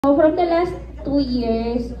So, from the last 2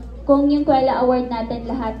 years, kung yung Kwela Award natin,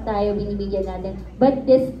 lahat tayo binibigyan natin. But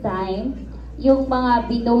this time, yung mga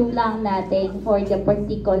binote lang natin for the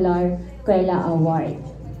particular Kwela Award.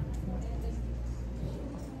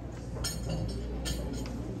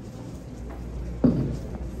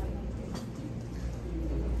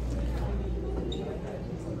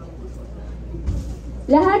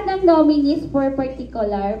 Lahat ng nominees for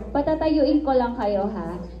particular, patatayuin ko lang kayo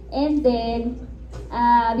ha. And then,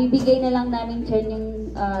 bibigay na lang namin dyan yung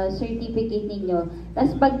certificate ninyo.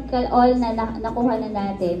 Tapos pag all na nakuha na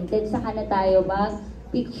natin, then saka na tayo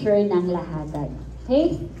mag-picture ng lahatan.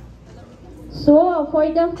 Okay? So, for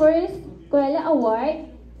the first Kwela Award,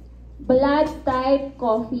 Blood Type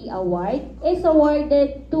Coffee Award is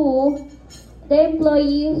awarded to the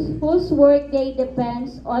employees whose workday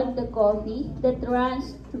depends on the coffee that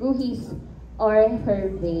runs through his or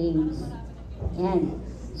her veins. Yan.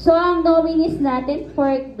 So, ang nominees natin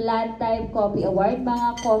for Blood Type Coffee Award,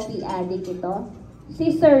 mga coffee addict ito.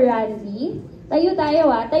 Si Sir Randy. Tayo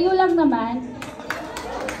ha. Tayo lang naman.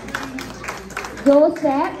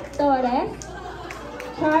 Joseph Torres.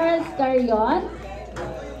 Charles Carion.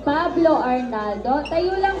 Pablo Arnaldo.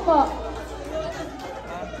 Tayo lang po.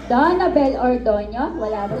 Donabel Ordonio.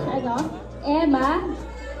 Wala ba siya, no? Emma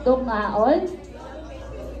Dungaol.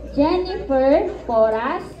 Jennifer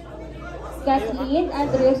Porras. Kathleen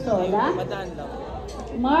Adriosola,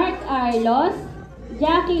 Mark Arlos,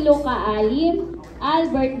 Jackie Luca Alim,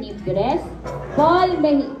 Albert Nibres, Paul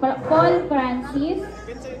Francis,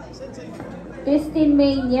 Christine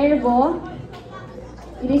May Niervo,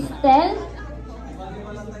 Cristel,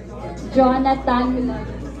 Jonathan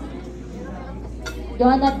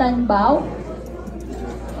Bau,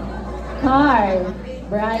 Carl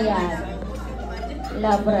Brian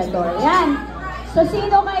Labrador. Yan. So,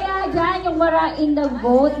 sino kaya dyan yung maraing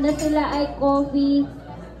nag-vote na sila ay coffee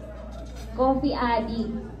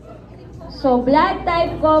addict? So, Blood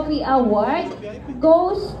Type Coffee Award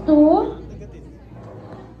goes to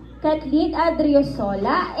Kathleen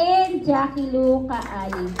Adriosola and Jackie Luca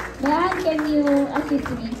Ali. Mayan, can you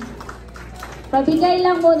assist me? Pabigay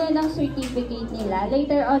lang muna ng certificate nila.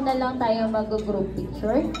 Later on na lang tayo mag-group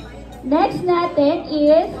picture. Next natin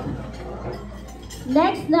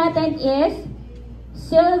is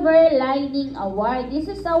Silver Lining Award.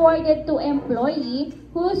 This is awarded to employee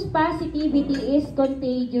whose positivity is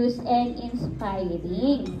contagious and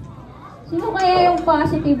inspiring. Sino kaya yung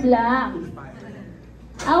positive lang?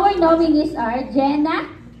 Our nominees are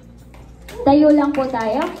Jenna. Tayo lang po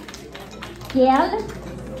tayo. Kiel,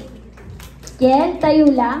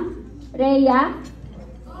 tayo lang. Rhea.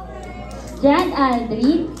 Jan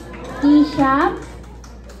Aldrin. Hisham.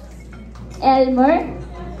 Elmer.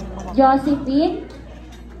 Josephine.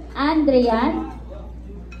 Andrian,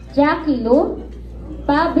 Jackie Lu,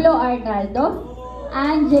 Pablo Arnaldo,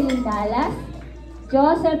 Angeline Alas,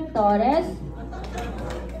 Joseph Torres,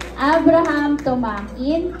 Abraham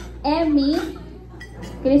Tomakin, Emmy,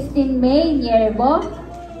 Christine May Niervo,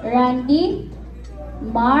 Randy,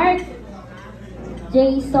 Mark,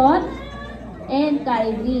 Jason, and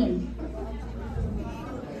Calvin.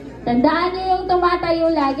 Tandaan niyo yung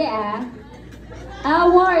tumatayo lagi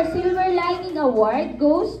Our Silver Lining Award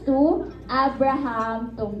goes to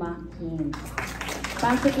Abraham Tomakin.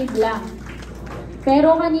 Positive lang.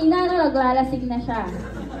 Pero kanina, naglalasing na siya.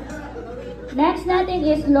 Next natin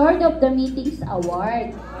is Lord of the Meetings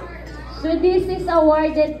Award. So this is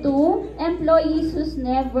awarded to employees who's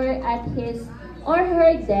never at his or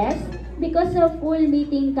her desk because of full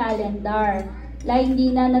meeting calendar. Like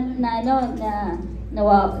hindi na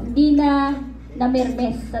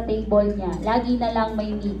namirmes sa table niya. Lagi na lang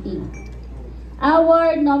may meeting.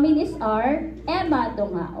 Our nominees are Emma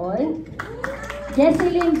Dungaol,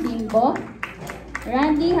 Jesseline Bimbo,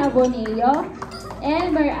 Randy Habonillo,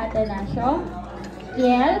 Elmer Atanasio,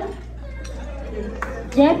 Kiel,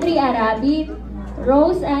 Jeffrey Arabi,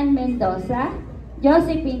 Rose Ann Mendoza,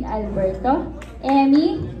 Josephine Alberto,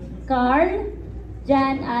 Emmy, Carl,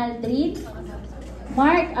 Jan Aldrin,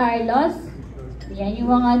 Mark Arlos. Yan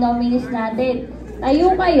yung mga nominees natin.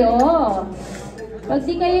 Tayo kayo. Pag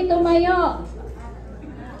di kayo tumayo,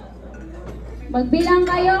 magbilang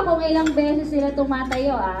kayo kung ilang beses sila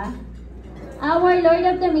tumatayo Our Lord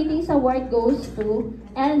of the Meetings Award goes to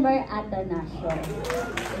Elmer Atanasio.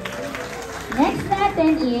 Next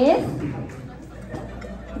natin is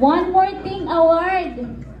One More Thing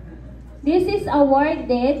Award. This is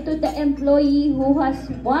awarded to the employee who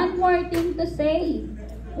has one more thing to say.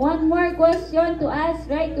 One more question to ask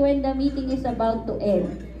right when the meeting is about to end.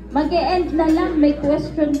 Mag-e-end na lang, may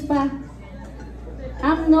question pa.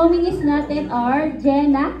 Ang nominees natin are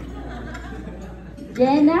Jenna,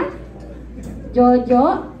 Jenna,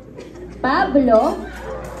 Jojo, Pablo,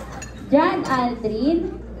 John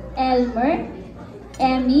Aldrin, Elmer,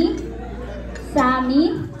 Emmy,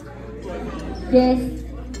 Sammy,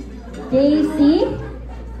 JC,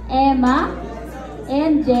 Emma,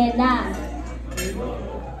 and Jenna.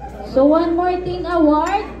 So one more thing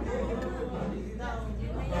award.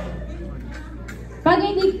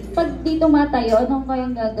 Pag dito matayo, anong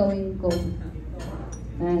kayang gagawin ko?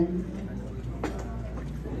 Ayan.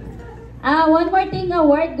 One more thing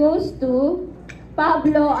award goes to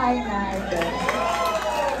Pablo Arnaldo.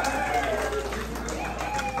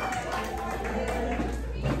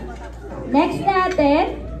 Next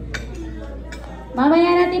natin,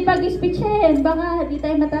 mamaya natin pag-speechen, baka di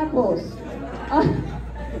tayo matapos.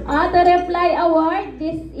 The Reply Award,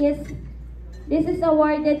 this is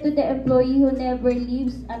awarded to the employee who never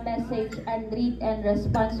leaves a message unread and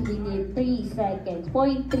responds within 3 seconds,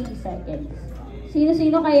 0.3 seconds.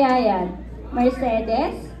 Sino-sino kaya yan?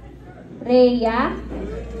 Mercedes, Rhea,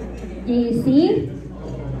 JC,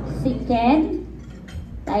 si Ken,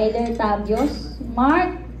 Tyler Tabios,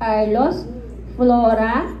 Mark, Carlos,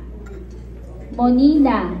 Flora,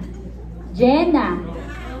 Monina, Jenna,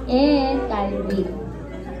 and Calvin.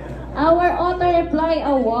 Our Auto Reply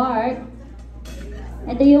Award,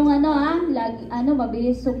 ito yung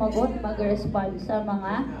mabilis sumagot, mag-respond sa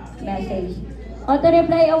mga message. Auto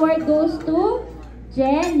Reply Award goes to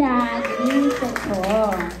Jenna Dito.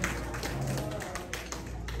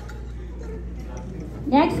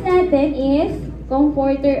 Next natin is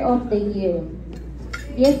Comforter of the Year.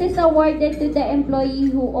 This is awarded to the employee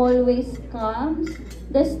who always calms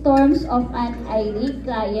the storms of an irate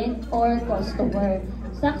client or customer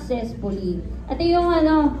successfully. Ito yung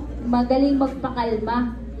magaling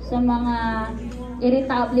magpakalma sa mga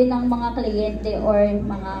irritable ng mga kliyente or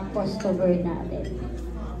mga customer natin.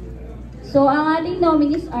 So, ang ating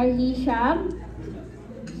nominees are Hisham,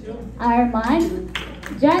 Arman,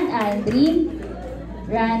 John Aldrin,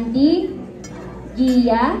 Randy,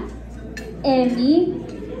 Gia, Emmy,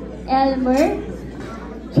 Elmer,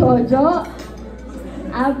 Jojo,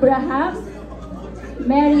 Abraham,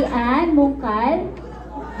 Mary Ann Mungkal,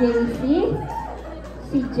 JC,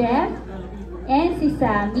 si Jeff, and si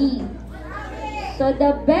Sammy. So,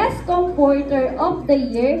 the best comforter of the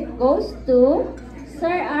year goes to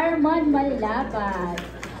Sir Arman Malapad.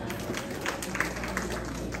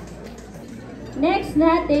 Next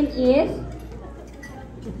natin is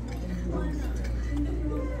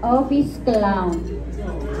Office Clown.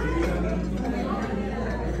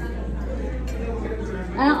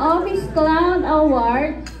 Ang Office Clown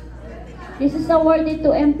Award, this is awarded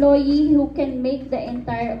to employee who can make the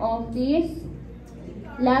entire office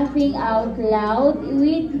laughing out loud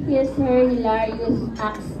with her hilarious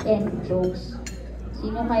acts and jokes.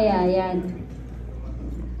 Sino kaya yan?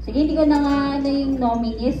 Sige, hindi ko na nga yung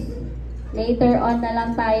nominees. Later on na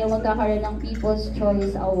lang tayo magkakaroon ng People's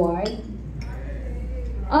Choice Award.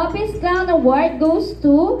 Office Clown Award goes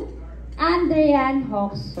to Andrian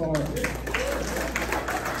Hoxor.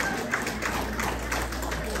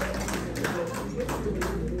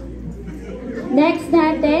 Next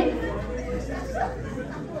natin,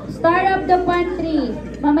 Star of the Pantry.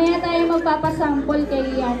 Mamaya tayo magpapasample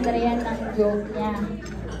kay Andrian ng joke niya.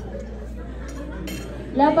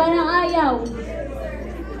 Laban ng ayaw.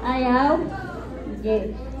 Ayaw?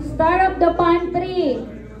 Okay. Star of the Pantry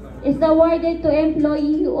is awarded to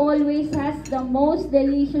employee who always has the most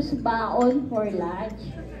delicious baon for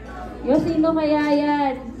lunch. Yo, sino kaya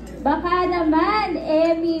yan? Baka naman,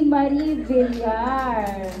 Emmy Marie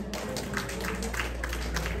Villar.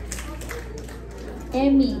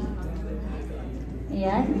 Emmy.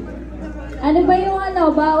 Ayan. Ano ba yung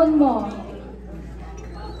baon mo?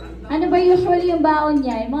 Ano ba usually yung baon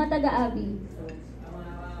niya? Yung mga taga-abi?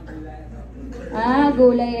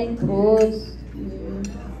 Gulay and fruits.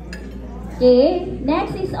 Okay.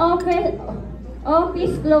 Next is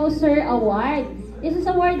Office Closer Award. This is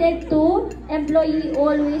awarded to employee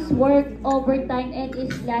always work overtime and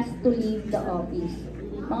is last to leave the office.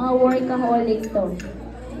 Mga workaholic to.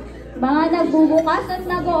 Mga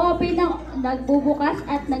nagbubukas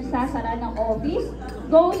at nagsasara ng office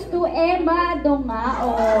goes to Emma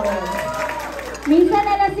Dongao. Minsan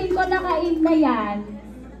alasing ko nakain na yan.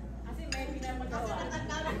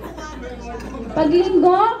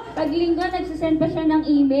 Paglinggo, nagsisend pa siya ng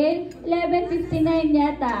email. 11:59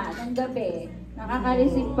 yata ng gabi.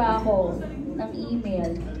 Nakaka-receive pa ako ng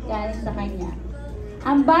email galing sa kanya.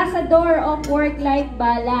 Ambassador of Work-Life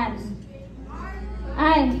Balance.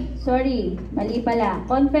 Mali pala.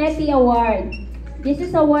 Confetti Award. This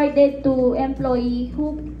is awarded to employee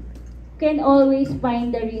who can always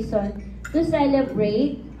find the reason to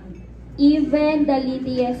celebrate even the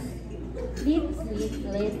littlest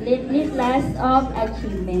of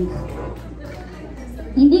achievements.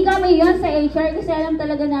 Hindi kami yon sa HR kasi alam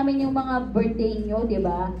talaga namin yung mga birthday nyo, di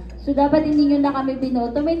ba? So, dapat hindi nyo na kami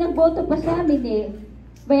binoto. May nagboto pa sa amin eh.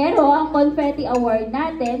 Pero, ang confetti award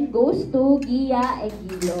natin goes to Gia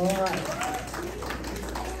Egilos.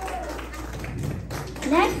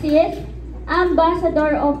 Next is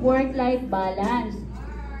Ambassador of Work-Life Balance.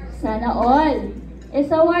 Sana all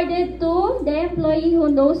is awarded to the employee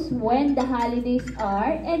who knows when the holidays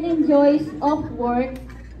are and enjoys off work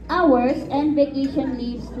hours and vacation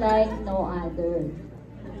leaves like no other.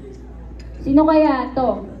 Sino kaya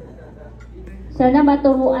to? Sana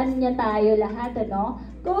maturuan niya tayo lahat, ano?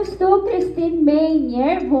 Goes to Christine May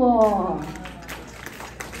Niervo.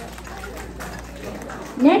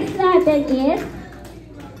 Next natin is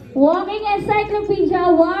Walking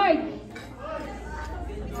Encyclopedia Award.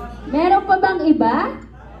 Meron pa bang iba?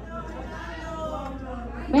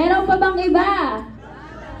 Meron pa bang iba?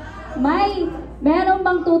 Meron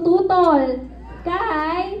bang tututol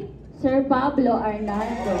kay Sir Pablo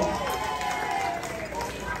Arnaldo?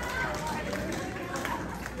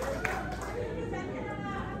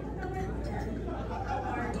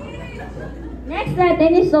 Next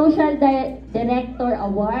natin is Social Director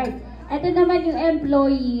Award. Ito naman yung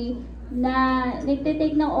employee na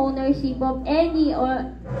nagtitake ng ownership of any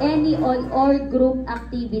or group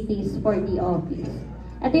activities for the office.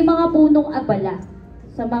 Ito yung mga punong abala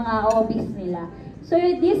sa mga office nila. So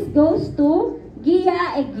this goes to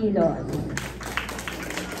Gia Egilos.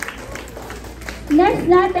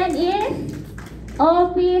 Next natin is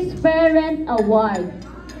Office Parent Award.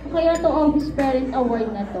 Kaya to Office Parent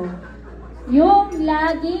Award na to. Yung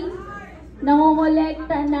laging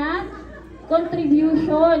nangongolekta na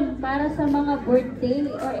contribution para sa mga birthday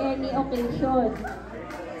or any occasion.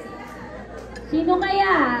 Sino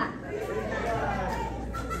kaya?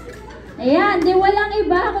 Ayan, di walang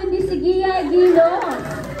iba kundi si Gia Egilos.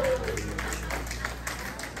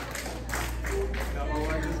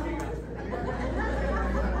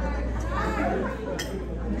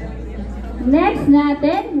 Next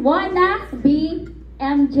natin, Wanna Be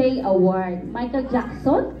MJ Award. Michael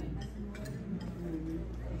Jackson.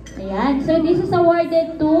 Ayan. So, this is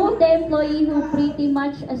awarded to the employee who pretty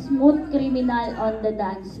much a smooth criminal on the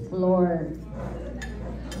dance floor.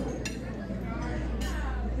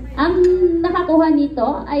 Ang nakakuha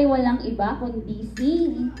nito ay walang iba kundi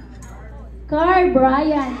si Carl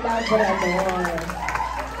Brian Labrador.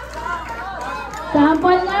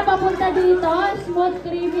 Sample nga, papunta dito. Smooth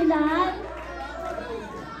criminal.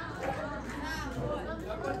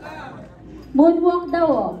 Moonwalk daw,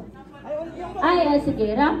 oh. Ay,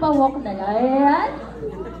 sige. Rampa walk na lang. Ayan.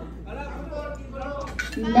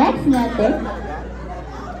 Next natin.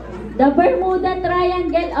 The Bermuda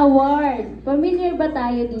Triangle Award. Familiar ba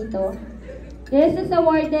tayo dito? This is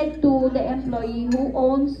awarded to the employee who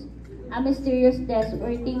owns a mysterious desk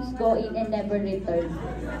where things go in and never return.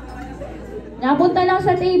 Napunta lang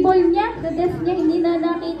sa table niya, sa desk niya, hindi na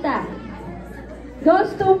nakita.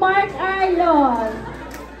 Goes to Mark Arlon.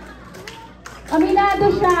 Aminado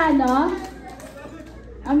siya, no?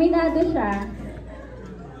 Aminado siya.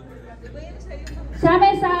 Sa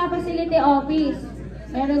amin sa facility office,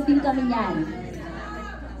 meron din kami yan.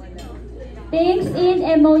 Thanks in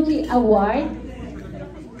Emoji Award.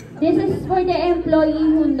 This is for the employee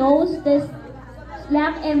who knows the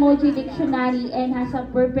Slack emoji dictionary and has a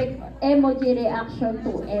perfect emoji reaction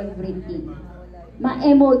to everything.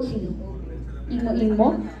 Ma-emoji.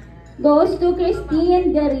 Imo-imo. Goes to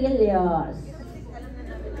Christine Garillos.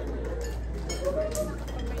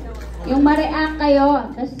 Yung ma-react kayo,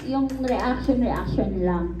 tas yung reaction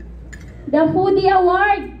lang. The Foodie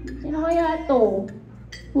Award. Sino kaya to?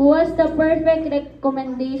 Who was the perfect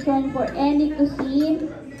recommendation for any cuisine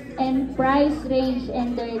and price range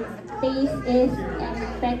and their taste is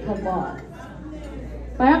impeccable.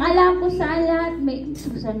 Parang alam ko saan lahat,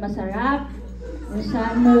 kung saan masarap, kung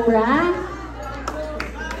saan mura.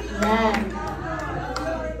 Yan.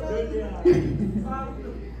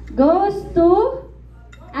 Goes to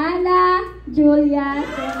Ana Julia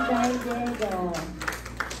Sendardego.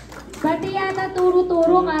 Pati yata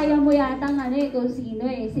turo-turo, kaya mo yata kung sino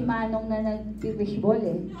si Manong na nag-fishball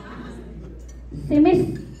Si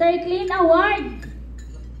Mr. Clean Award,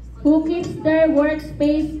 who keeps their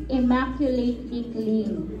workspace immaculately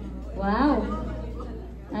clean. Wow!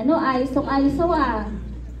 Ayos-ayos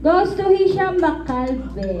Goes to Hisham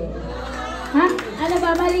Macalve. Ha? Ano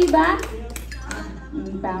ba? Mali ba?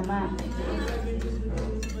 Tama.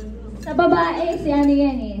 Sa babae, si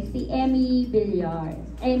Emmy Villar.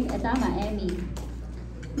 Tama, Emmy.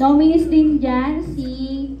 Nominees din dyan si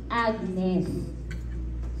Agnes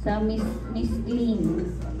sa Miss Clean.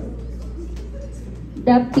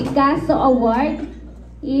 The Picasso Award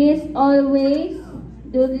is always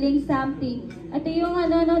doodling something. Ito yung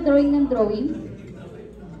drawing ng drawing.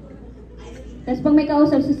 Tapos pag may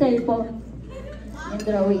kausap sa cellphone, yung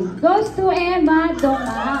drawing. Goes to Emma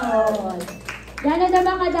Dongaon. Gano'n na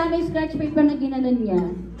ba kadami scratch paper na ginanon niya?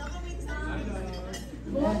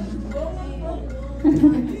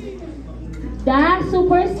 The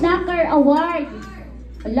Super Snacker Award.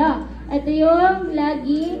 Wala. Ito yung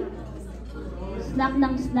lagi snack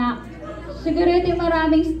ng snack. Siguro ito yung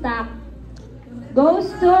maraming snack.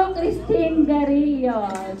 Goes to Christine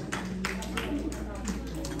Garillos.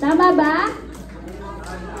 Tama ba?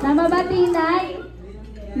 Tama ba, Tinay?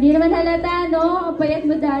 Hindi naman halata, no? Ang payat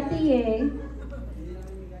mo dati, eh.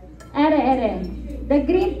 Ere. The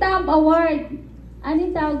Green Thumb Award. Ano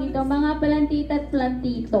yung tawag dito? Mga plantita at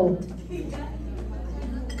plantito.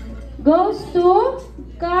 Goes to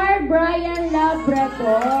Car Brian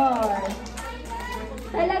Labrador.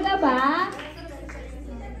 Talaga ba?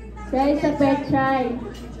 Dahil sa Petchay.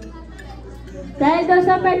 Dahil daw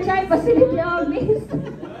sa Petchay, Facility Office.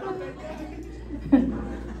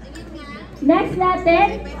 Next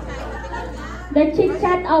natin, the Chit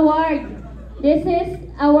Chat Award. This is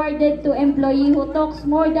awarded to employee who talks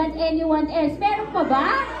more than anyone else. Meron pa ba?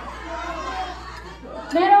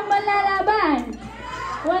 Meron ba lalaban?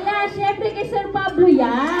 Wala, syempre kay Sir Pablo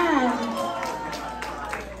yan.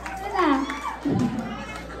 Wala.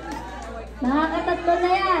 Nakakatatlo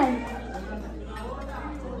na yan.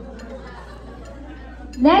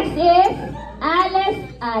 Next is Alice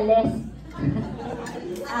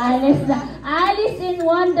in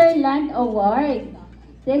Wonderland Award.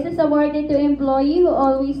 This is awarded to employee who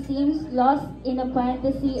always seems lost in a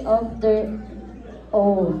fantasy of their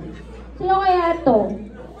own. Sino kaya to?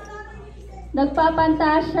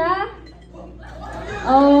 Nagpapantasya?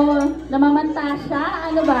 O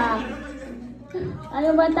namamantasya? Ano ba?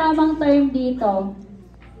 Ano ba tamang term dito?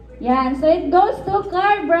 Yan. So it goes to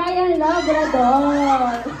Car Brian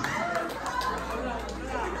Labrador.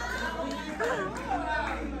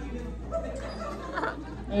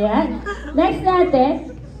 Ayan. Next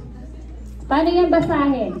natin. Paano yan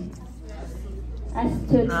basahin?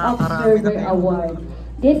 Astute Observer Award.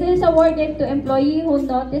 This is awarded to employee who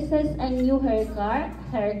notices a new haircut,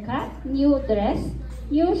 new dress,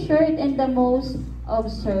 new shirt, and the most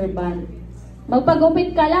observant.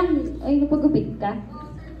 Magpagupit ka lang. Ay, magpagupit ka?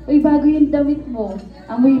 Uy, bago yung damit mo.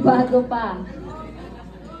 Amoy bago pa.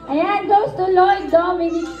 Ayan, goes to Lloyd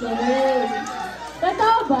Dominic Gay.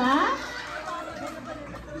 Totoo ba?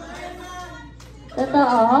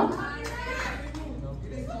 Totoo?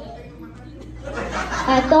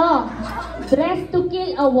 Ito, Dress to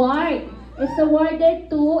Kill Award is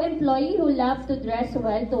awarded to employee who love to dress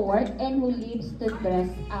well to work and who lives to dress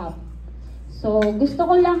up. So, gusto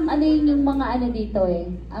ko lang yung mga dito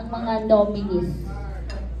ang mga nominees.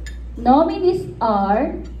 Nominees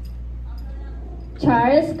are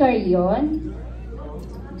Charles Carion,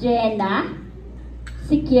 Jenna,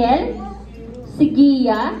 si Kiel, si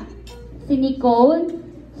Gia, si Nicole,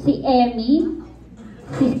 si Emmy,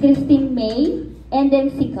 si Christine May, and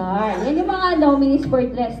then si Carl. Yan yung mga nominees for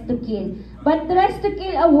Dress to Kill. But Dress to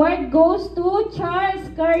Kill Award goes to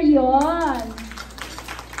Charles Carion.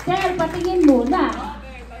 Sir, patingin muna.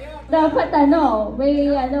 Dapat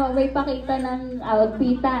may pakita ng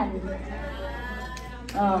outfitan.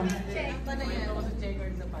 Oh.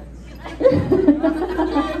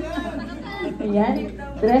 Ayan,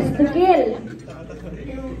 Dress to Kill.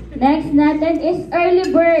 Next natin is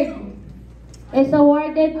Early Bird. Is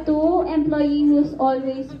awarded to employee who's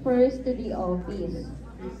always first to the office.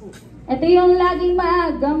 Ito yung laging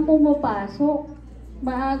maagang pumapasok.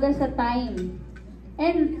 Maaga sa time.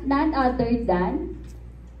 And none other than,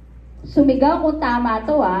 sumigaw kung tama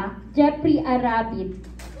to Jeffrey Arabit.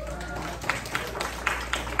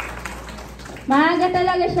 Maaga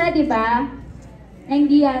talaga siya, di ba?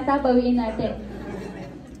 Hindi yata, bawiin natin.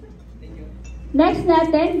 Next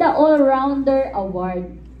natin, the All-Rounder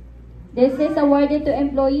Award. This is awarded to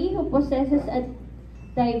employee who possesses a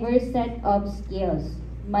diverse set of skills.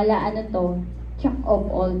 Jack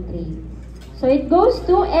of all trades. So it goes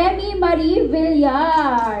to Emmy Marie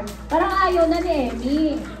Villar. Parang ayaw na ni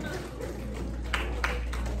Emmy.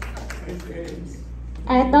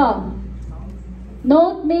 Eto,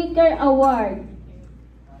 Note Maker Award.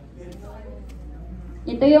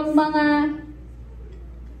 Ito yung mga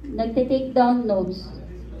nagte-take down notes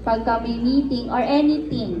pag kami meeting or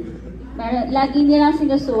anything. Lagi nilang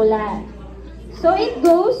sinusulat. So it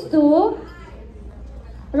goes to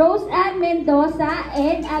Rose Ann Mendoza,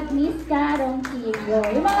 and Agnes Carongquillo.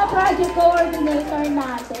 Yung mga project coordinator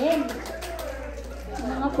natin. Yung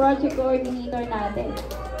mga project coordinator natin.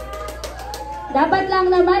 Dapat lang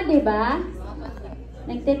naman, di ba?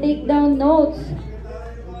 Nagte-take down notes.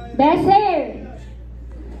 Beser!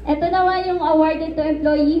 Ito naman yung awarded to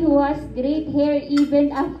employee who has great hair even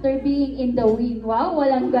after being in the wind. Wow,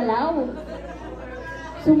 walang galaw.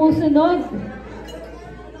 Sumusunod.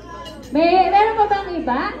 Meron pa bang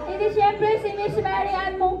iba? Hindi, syempre si Miss Mary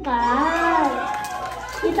Ann Mungkal.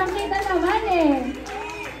 Kitang-kita naman eh.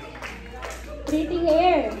 Pretty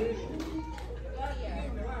hair.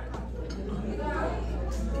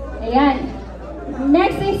 Ayan.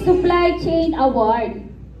 Next is Supply Chain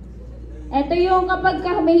Award. Ito yung kapag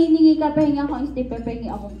may hiningi ka, pahinga ko, hindi pahingi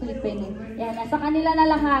ako, clipping. Yan, nasa kanila na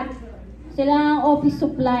lahat. Sila ang office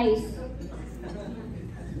supplies.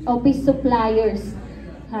 Office suppliers.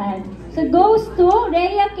 Han. So goes to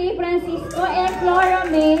Rhea K. Francisco and Flora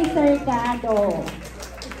May Cercado.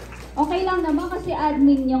 Okay lang naman kasi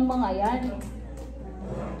admin yung mga yan.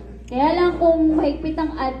 Kaya lang kung mahigpit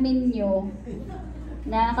ang admin nyo,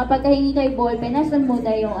 na kapag kahingi kayo ballpen, nasan mo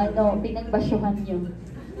na yung pinagbasyuhan nyo.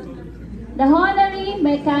 The honorary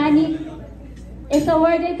mechanic is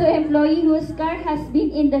awarded to employee whose car has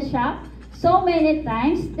been in the shop so many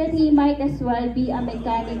times that he might as well be a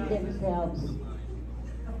mechanic themselves.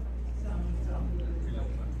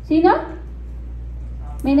 Sino?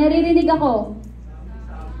 May naririnig ako.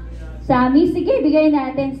 Sammy? Sige, bigay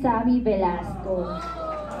natin Sammy Velasco.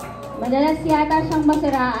 Madalas yata siyang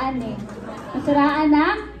masiraan eh. Masiraan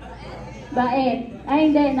ng bait.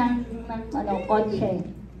 Ay, hindi, ng kotse.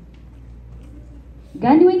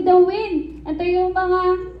 Gone with the wind. Ito yung mga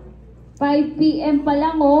 5 p.m. pa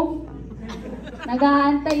lang oh.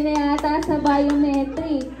 Nag-aantay na yata sa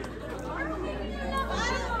biometric.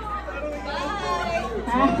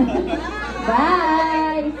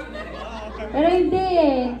 Bye! Pero hindi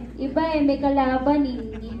eh. Iba eh, may kalaban eh.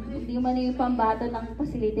 Hindi man yung pambato ng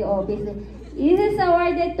facility office eh. This is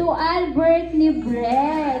awarded to Albert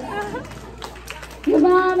Libres. Yung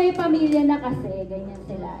mga may pamilya na kasi, ganyan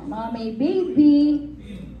sila. Mga may baby.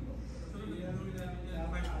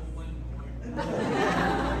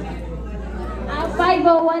 Ah,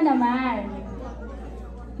 501 naman.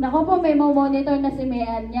 Naku po, may monitor na si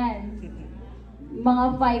Mayan yan.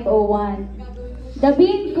 Mga 501. The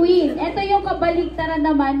Bean Queen. Ito yung kabaliktaran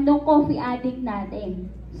naman ng coffee addict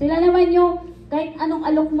natin. Sila naman yung kahit anong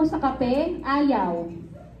alok mo sa kape, ayaw.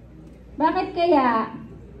 Bakit kaya?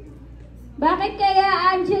 Bakit kaya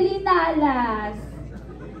Angelina Alas?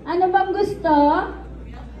 Ano bang gusto?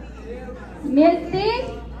 Milk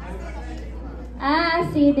tea? Ah,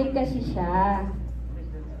 acidic kasi siya.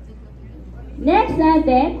 Next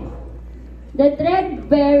natin, the thread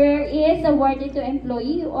bearer is awarded to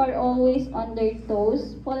employee who are always on their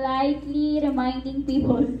toes, politely reminding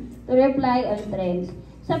people to reply on trends.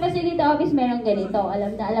 Sa facility office, meron ganito.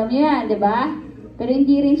 Alam nyo yan, di ba? Pero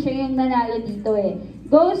hindi rin siya yung nanalo dito eh.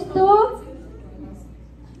 Goes to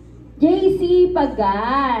JC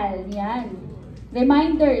Pagal. Yan.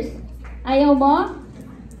 Reminders. Ayaw mo?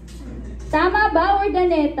 Tama ba,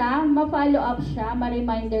 Ordaneta? Ma-follow up siya,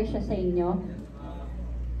 ma-reminder siya sa inyo?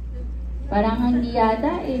 Parang hindi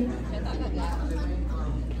yata eh.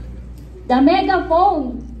 The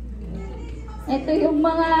megaphone. Ito yung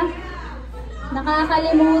mga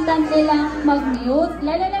nakakalimutan nilang mag-mute.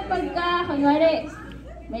 Lalo na pagka, kunwari,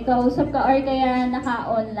 may kausap ka or kaya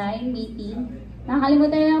naka-online meeting.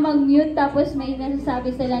 Nakakalimutan nilang mag-mute tapos may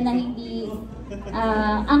nasasabi sila na hindi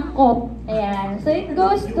angkop. Ayan. So it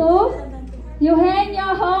goes to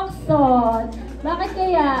Eugenio Hoxton. Bakit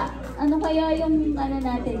kaya? Ano kaya yung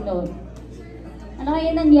natin noon? Ano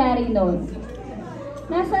kaya nangyari noon?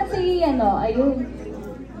 Nasa si ayun.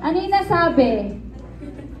 Ano yung nasabi?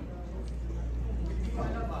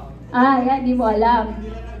 Yan, di mo alam.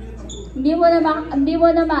 Hindi mo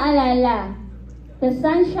na maalala. The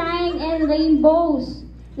sunshine and rainbows.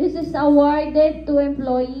 This is awarded to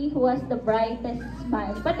employee who has the brightest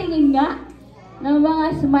smile. Patingin nga ng mga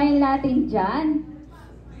smile natin dyan.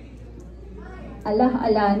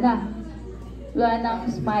 Ala na. Wala nang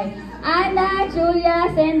smile. Ana, Julia,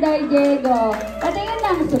 Sender, Diego. Patingin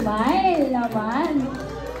lang, smile naman.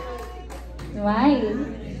 Smile.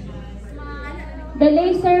 The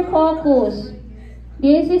laser focus.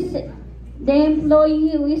 This is the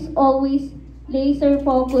employee who is always laser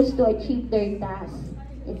focused to achieve their task.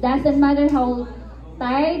 It doesn't matter how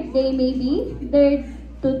tired they may be, their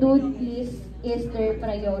to-do list is their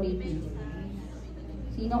priority.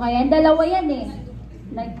 Sino kaya? Dalawa yan eh.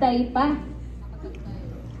 Nagtay pa.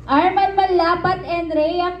 Arman Malapat and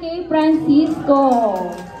Rhea K. Francisco.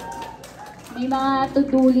 May mga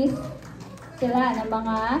to-do list sila ng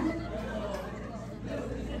mga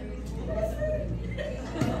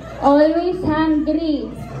always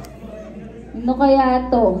hungry. Ano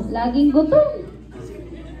kaya to? Laging gutom.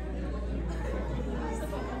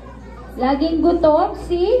 Laging gutom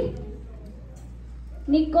si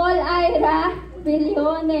Nicole Ira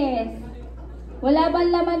Billones. Wala ba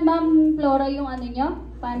laman, Ma'am Flora, yung ano nyo?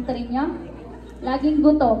 Pantry nyo? Laging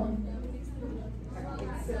gutom.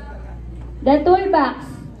 The toolbox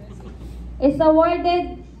is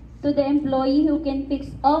awarded to the employee who can fix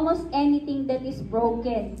almost anything that is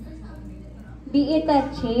broken. Be it a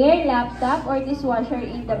chair, laptop, or dishwasher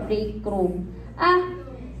in the break room.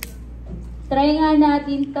 Try nga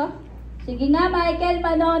natin to. Sige nga, Michael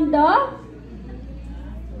Manondo.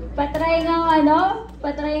 Patry nga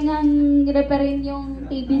patry nga reparin yung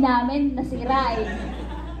TV namin, nasira eh.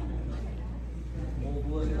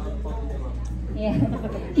 Yeah.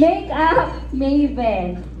 Make-up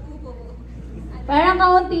Maven. Parang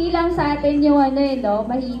kaunti lang sa atin yung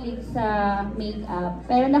mahilig sa make-up.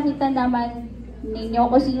 Pero nakita naman ninyo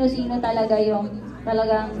kung sino-sino talaga yung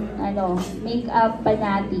talagang make-up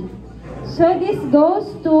fanatic. So this goes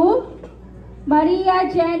to Maria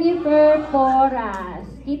Jennifer Porras.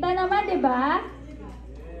 Kita naman, di ba?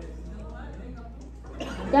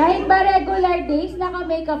 Kahit ba regular days,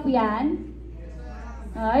 naka-makeup yan?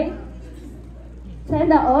 Ay?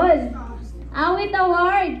 Sana all. Awit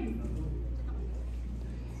Award.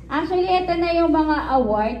 Actually, ito na yung mga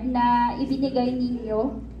award na ibinigay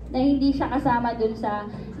ninyo na hindi siya kasama dun sa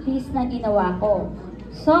list na ginawa ko.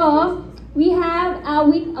 So, we have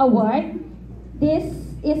Awit Award.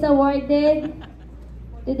 This is awarded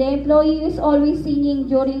to the employee who is always singing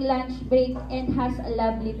during lunch break and has a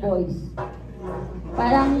lovely voice.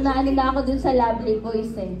 Parang na ako dun sa lovely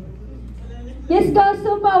voice eh. This goes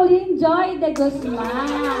to Pauline Joy de Guzman.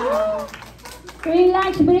 During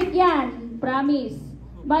lunch break yan, promise.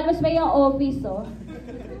 Malmas ba yung office, oh?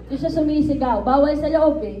 Doon siya sumisigaw. Bawal sa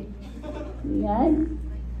loob eh. Yan.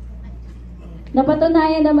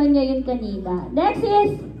 Napatunayan naman niya yun kanina. Next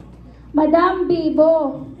is Madam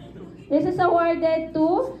Bibo. This is awarded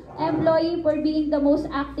to employee for being the most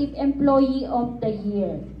active employee of the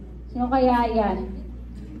year. Sino kaya yan?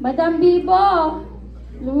 Madam Bibo,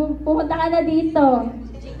 pumunta ka na dito.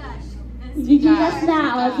 Gigigas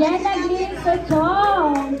na. O, Jenna Green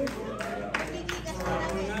Sochong.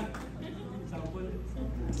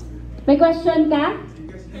 May question ka?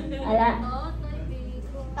 Ala.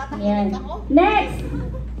 Yan. Next!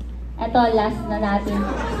 Ito, last na natin.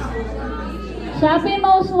 Shopee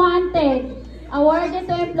Most Wanted. Awarded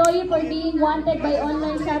to employee for being wanted by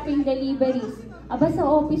online shopping deliveries. Aba, sa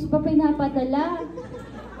office pa pinapadala.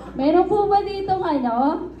 Meron po ba dito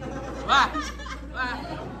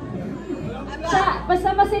Basta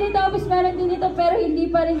masilita office meron din ito pero hindi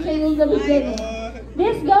pa rin siya yung gabigyan eh.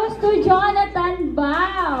 This goes to Jonathan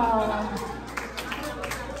Bao.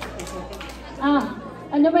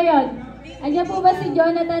 Ano ba yun? Andiyan po ba si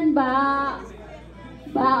Jonathan Bao?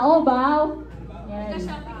 Yan.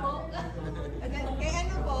 Kaya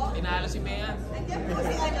ano po? Pinalo si Mea. Andiyan po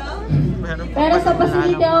si ano? Pero sa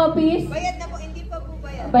facility office, Bayad na po, hindi pa po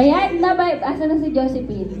bayad. bayad na. Asa na si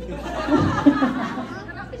Josephine?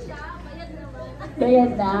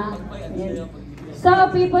 Bayad na. Yan. So,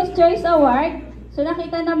 People's Choice Award. So,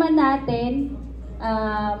 nakita naman natin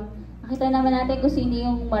kung sino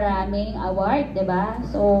yung maraming award, di ba?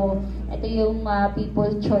 So, ito yung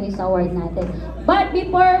People's Choice Award natin. But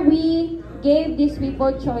before we gave this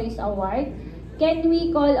People's Choice Award, can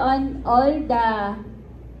we call on all the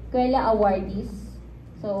Kwela awardees?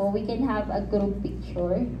 So, we can have a group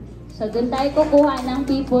picture. So, dun tayo kukuha ng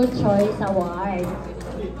People's Choice Award.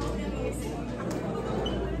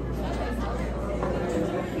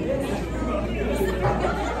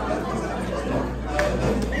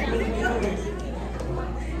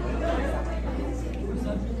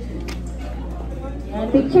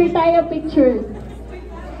 Picture tayo, picture.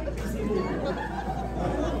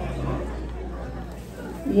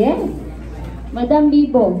 Yes. Madam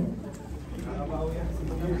Bibo.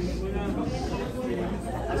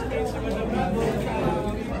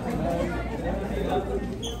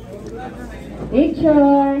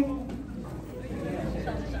 Picture.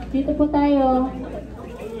 Dito po tayo.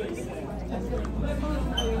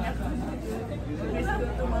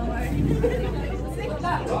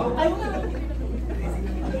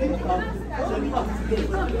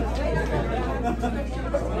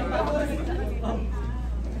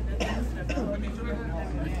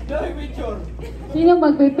 Sino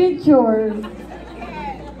magpipicture?